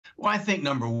Well, I think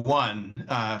number one,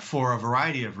 for a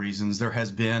variety of reasons, there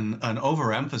has been an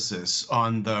overemphasis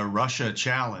on the Russia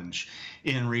challenge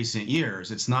in recent years.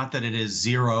 It's not that it is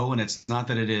zero and it's not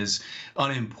that it is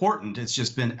unimportant. It's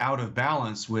just been out of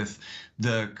balance with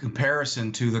the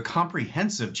comparison to the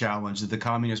comprehensive challenge that the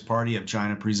Communist Party of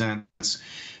China presents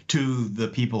to the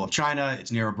people of China,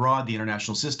 its near abroad, the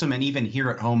international system, and even here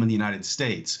at home in the United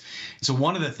States. So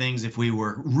one of the things, if we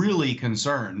were really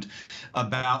concerned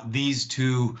about these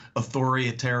two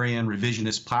authoritarian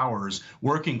revisionist powers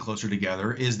working closer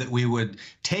together, is that we would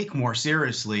take more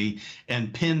seriously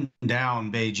and pin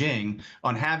down Beijing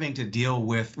on having to deal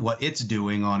with what it's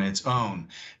doing on its own.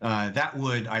 That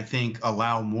would, I think,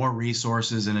 allow more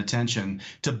resources and attention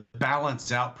to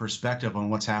balance out perspective on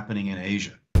what's happening in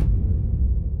Asia.